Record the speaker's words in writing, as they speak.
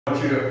I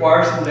want you to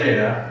acquire some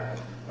data,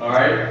 all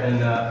right, and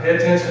pay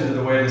attention to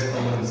the way this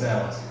balloon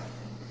sounds.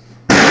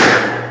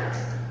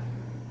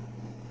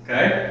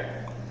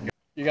 Okay?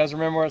 You guys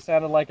remember what it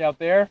sounded like out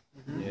there?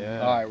 Mm-hmm. Yeah.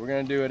 All right, we're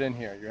going to do it in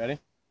here. You ready?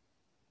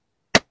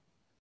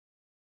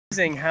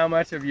 Amazing how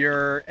much of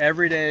your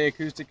everyday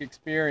acoustic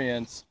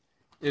experience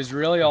is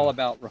really all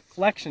about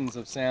reflections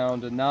of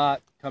sound and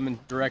not coming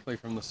directly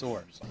from the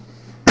source.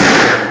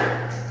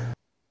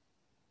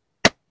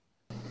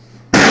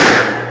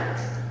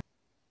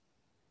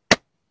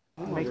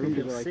 Makes me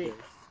feel sick.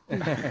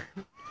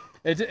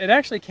 It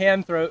actually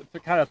can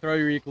kind of throw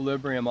your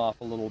equilibrium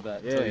off a little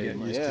bit until you get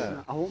used to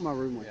it. I want my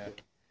room like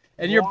that.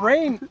 And your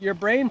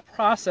brain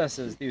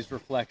processes these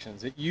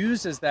reflections. It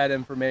uses that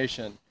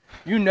information.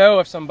 You know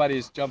if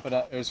somebody's jumping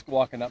up or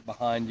walking up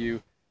behind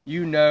you.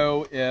 You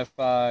know if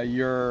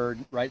you're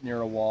right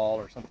near a wall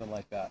or something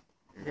like that.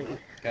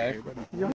 Okay?